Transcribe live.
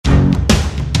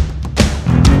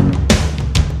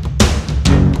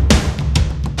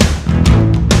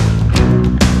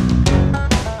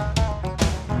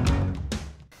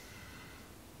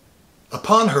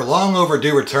Upon her long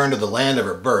overdue return to the land of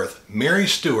her birth, Mary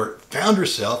Stuart found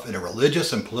herself in a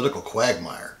religious and political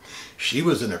quagmire. She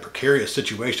was in a precarious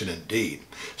situation indeed,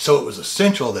 so it was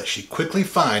essential that she quickly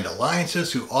find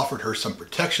alliances who offered her some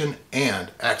protection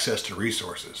and access to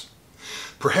resources.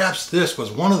 Perhaps this was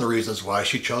one of the reasons why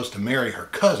she chose to marry her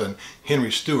cousin,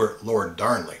 Henry Stuart, Lord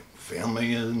Darnley.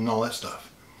 Family and all that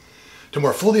stuff. To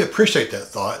more fully appreciate that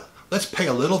thought, let's pay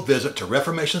a little visit to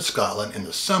Reformation Scotland in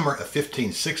the summer of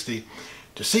 1560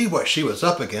 to see what she was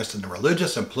up against in the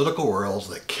religious and political worlds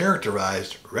that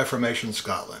characterized Reformation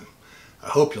Scotland. I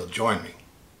hope you'll join me.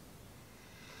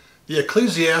 The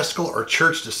ecclesiastical or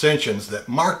church dissensions that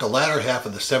marked the latter half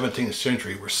of the 17th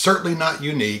century were certainly not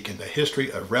unique in the history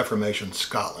of Reformation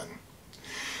Scotland.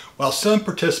 While some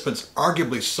participants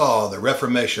arguably saw the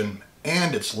Reformation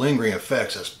and its lingering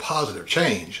effects as positive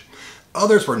change,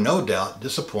 others were no doubt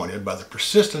disappointed by the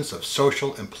persistence of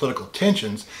social and political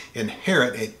tensions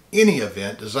inherent in any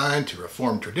event designed to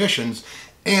reform traditions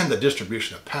and the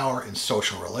distribution of power in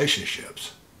social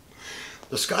relationships.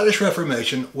 The Scottish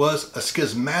Reformation was a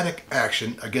schismatic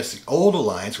action against the old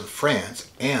alliance with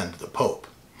France and the Pope.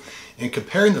 In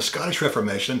comparing the Scottish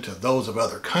Reformation to those of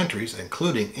other countries,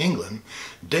 including England,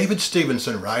 David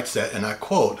Stevenson writes that, and I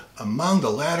quote, "Among the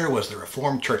latter was the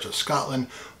Reformed Church of Scotland,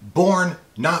 born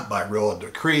not by royal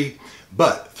decree,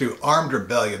 but through armed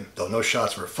rebellion, though no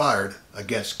shots were fired,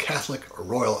 against Catholic or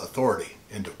royal authority."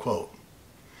 End of quote.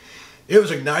 It was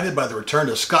ignited by the return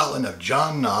to Scotland of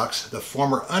John Knox, the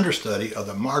former understudy of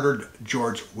the martyred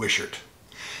George Wishart.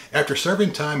 After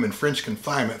serving time in French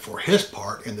confinement for his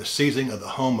part in the seizing of the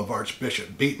home of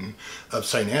Archbishop Beaton of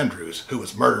St. Andrews, who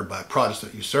was murdered by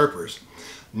Protestant usurpers,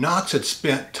 Knox had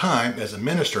spent time as a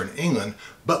minister in England,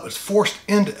 but was forced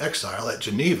into exile at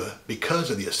Geneva because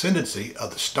of the ascendancy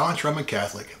of the staunch Roman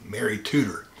Catholic Mary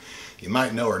Tudor. You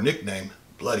might know her nickname,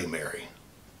 Bloody Mary.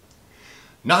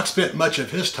 Knox spent much of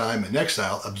his time in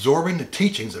exile absorbing the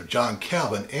teachings of John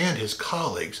Calvin and his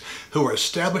colleagues who were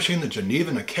establishing the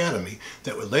Genevan Academy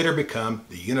that would later become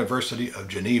the University of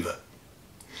Geneva.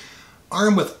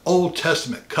 Armed with Old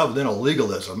Testament covenantal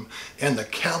legalism and the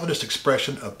Calvinist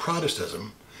expression of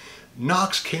Protestantism,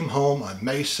 Knox came home on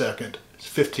May 2nd,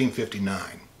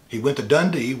 1559. He went to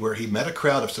Dundee where he met a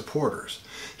crowd of supporters.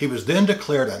 He was then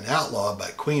declared an outlaw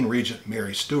by Queen Regent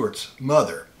Mary Stuart's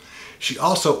mother. She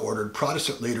also ordered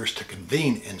Protestant leaders to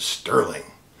convene in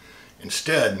Stirling.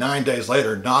 Instead, 9 days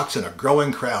later, Knox and a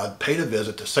growing crowd paid a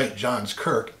visit to St. John's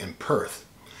Kirk in Perth.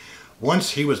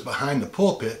 Once he was behind the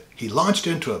pulpit, he launched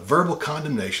into a verbal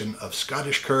condemnation of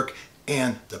Scottish Kirk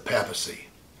and the papacy.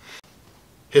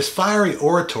 His fiery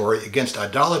oratory against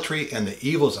idolatry and the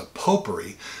evils of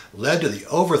popery led to the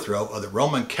overthrow of the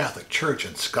Roman Catholic Church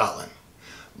in Scotland.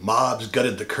 Mobs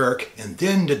gutted the kirk and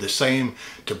then did the same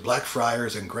to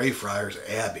Blackfriars and Greyfriars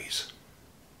abbeys.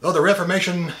 Though the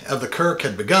reformation of the kirk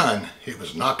had begun, it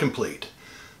was not complete.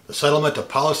 The settlement of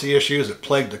policy issues that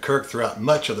plagued the kirk throughout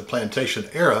much of the plantation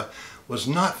era was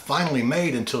not finally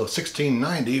made until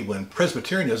 1690, when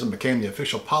Presbyterianism became the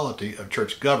official polity of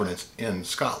church governance in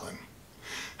Scotland.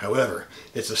 However,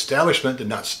 its establishment did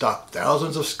not stop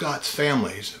thousands of Scots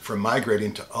families from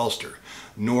migrating to Ulster,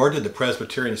 nor did the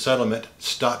Presbyterian settlement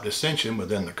stop dissension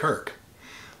within the kirk.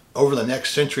 Over the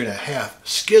next century and a half,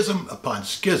 schism upon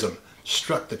schism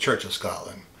struck the Church of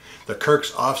Scotland. The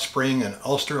kirk's offspring in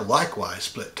Ulster likewise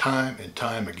split time and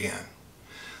time again.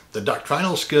 The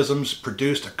doctrinal schisms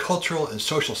produced a cultural and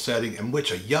social setting in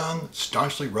which a young,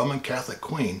 staunchly Roman Catholic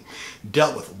queen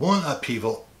dealt with one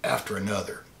upheaval after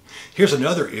another. Here's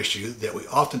another issue that we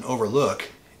often overlook,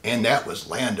 and that was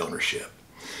land ownership.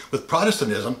 With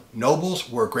Protestantism, nobles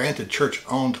were granted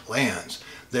church-owned lands.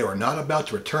 They were not about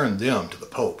to return them to the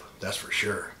Pope, that's for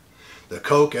sure. The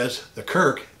kirk,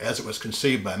 as it was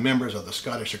conceived by members of the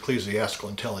Scottish ecclesiastical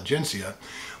intelligentsia,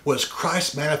 was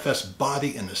Christ's manifest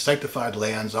body in the sanctified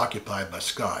lands occupied by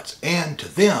Scots, and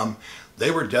to them,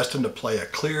 they were destined to play a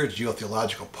clear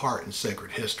geotheological part in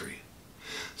sacred history.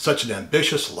 Such an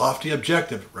ambitious, lofty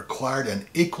objective required an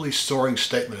equally soaring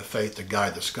statement of faith to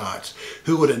guide the Scots,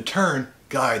 who would in turn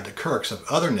guide the kirks of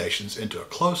other nations into a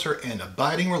closer and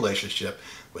abiding relationship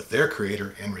with their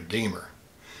Creator and Redeemer.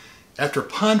 After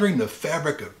pondering the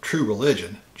fabric of true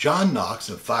religion, John Knox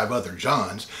and 5 other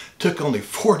Johns took only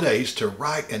 4 days to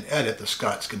write and edit the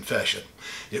Scots Confession.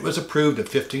 It was approved in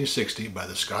 1560 by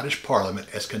the Scottish Parliament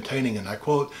as containing, and I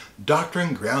quote,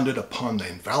 "doctrine grounded upon the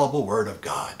infallible word of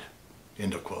God."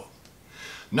 End of quote.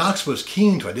 Knox was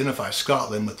keen to identify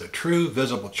Scotland with the true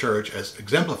visible church as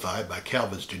exemplified by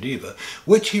Calvin's Geneva,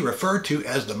 which he referred to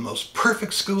as the most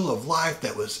perfect school of life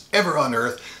that was ever on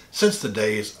earth since the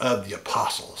days of the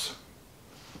apostles.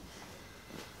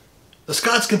 The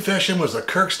Scots Confession was a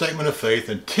Kirk statement of faith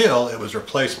until it was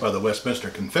replaced by the Westminster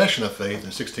Confession of Faith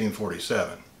in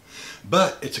 1647.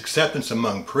 But its acceptance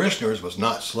among parishioners was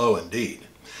not slow indeed.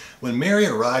 When Mary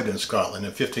arrived in Scotland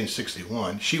in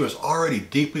 1561, she was already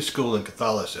deeply schooled in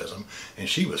Catholicism, and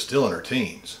she was still in her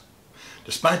teens.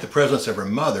 Despite the presence of her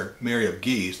mother, Mary of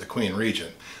Guise, the Queen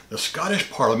Regent, the Scottish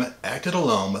Parliament acted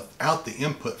alone without the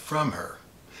input from her.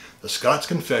 The Scots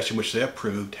Confession, which they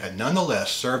approved, had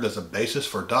nonetheless served as a basis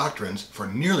for doctrines for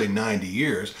nearly 90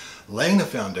 years, laying the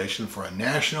foundation for a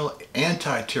national,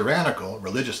 anti-tyrannical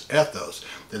religious ethos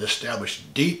that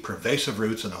established deep, pervasive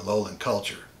roots in the lowland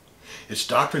culture. Its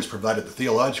doctrines provided the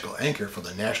theological anchor for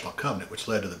the national covenant which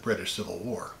led to the British Civil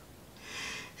War.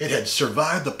 It had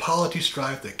survived the polity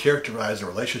strife that characterized the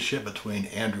relationship between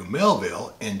Andrew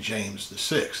Melville and James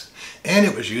VI, and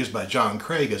it was used by John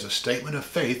Craig as a statement of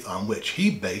faith on which he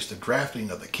based the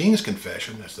drafting of the King's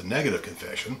Confession, that's the negative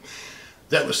confession,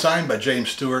 that was signed by James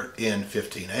Stuart in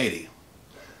 1580.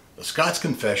 The Scots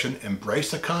Confession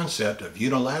embraced the concept of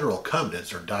unilateral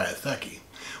covenants or diatheke,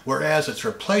 whereas its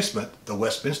replacement, the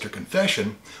Westminster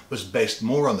Confession, was based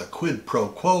more on the quid pro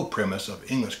quo premise of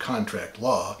English contract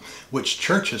law, which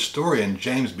church historian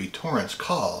James B. Torrance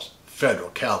calls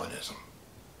federal Calvinism.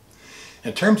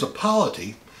 In terms of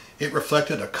polity, it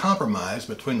reflected a compromise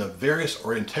between the various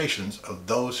orientations of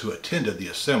those who attended the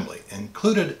assembly.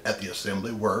 Included at the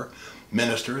assembly were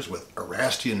ministers with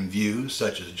Erastian views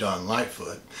such as John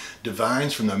Lightfoot,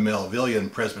 divines from the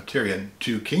Melvillian Presbyterian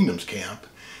Two Kingdoms camp,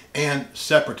 and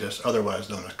separatists, otherwise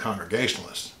known as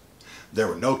Congregationalists. There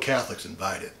were no Catholics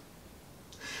invited.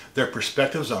 Their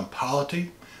perspectives on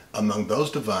polity among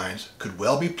those divines could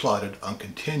well be plotted on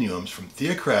continuums from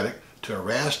theocratic to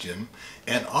Erastian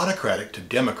and autocratic to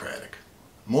democratic.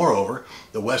 Moreover,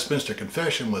 the Westminster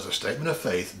Confession was a statement of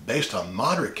faith based on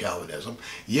moderate Calvinism,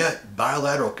 yet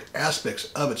bilateral aspects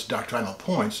of its doctrinal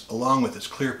points, along with its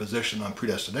clear position on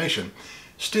predestination,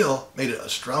 still made it a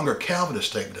stronger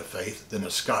Calvinist statement of faith than the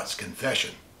Scots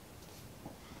Confession.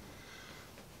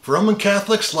 For Roman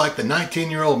Catholics like the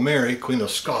 19-year-old Mary, Queen of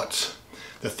Scots,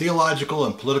 the theological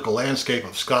and political landscape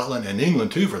of Scotland, and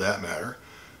England too for that matter,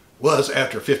 was,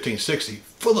 after 1560,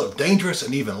 full of dangerous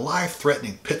and even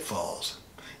life-threatening pitfalls.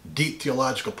 Deep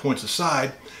theological points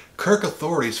aside, Kirk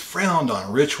authorities frowned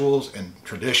on rituals and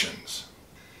traditions.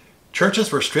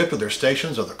 Churches were stripped of their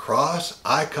stations of the cross,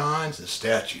 icons, and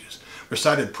statues.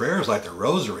 Recited prayers like the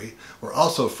Rosary were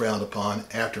also frowned upon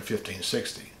after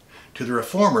 1560. To the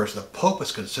Reformers, the Pope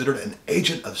was considered an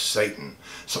agent of Satan,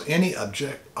 so any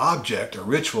object or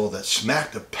ritual that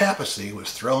smacked of papacy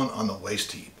was thrown on the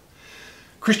waste heap.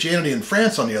 Christianity in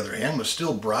France, on the other hand, was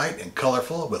still bright and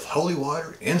colorful, with holy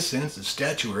water, incense, and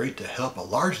statuary to help a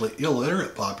largely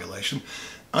illiterate population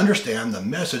understand the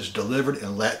message delivered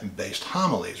in Latin-based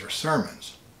homilies or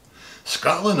sermons.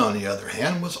 Scotland, on the other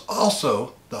hand, was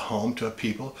also the home to a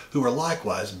people who were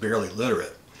likewise barely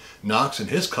literate. Knox and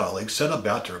his colleagues set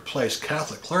about to replace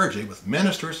Catholic clergy with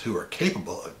ministers who were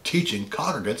capable of teaching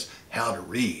congregants how to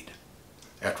read.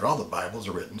 After all, the Bible's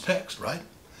a written text, right?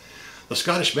 The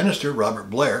Scottish minister, Robert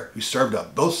Blair, who served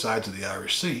on both sides of the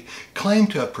Irish Sea,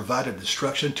 claimed to have provided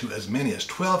instruction to as many as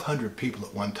 1,200 people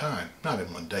at one time, not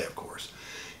in one day, of course.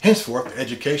 Henceforth,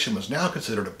 education was now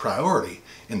considered a priority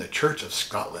in the Church of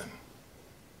Scotland.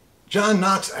 John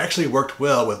Knox actually worked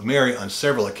well with Mary on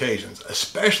several occasions,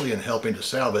 especially in helping to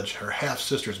salvage her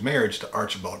half-sister's marriage to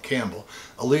Archibald Campbell,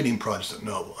 a leading Protestant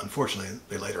noble. Unfortunately,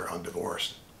 they later on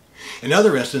divorced. In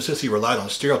other instances, he relied on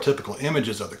stereotypical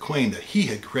images of the Queen that he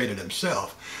had created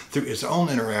himself through his own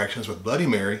interactions with Bloody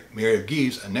Mary, Mary of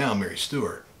Guise, and now Mary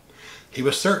Stuart. He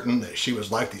was certain that she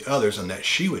was like the others and that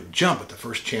she would jump at the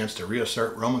first chance to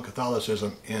reassert Roman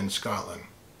Catholicism in Scotland.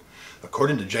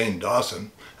 According to Jane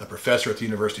Dawson, a professor at the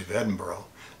University of Edinburgh,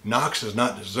 Knox does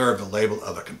not deserve the label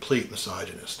of a complete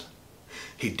misogynist.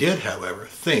 He did, however,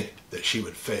 think that she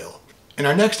would fail. In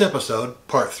our next episode,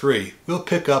 Part 3, we'll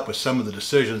pick up with some of the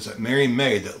decisions that Mary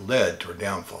made that led to her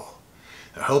downfall.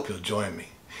 I hope you'll join me.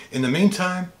 In the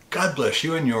meantime, God bless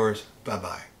you and yours.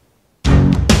 Bye-bye.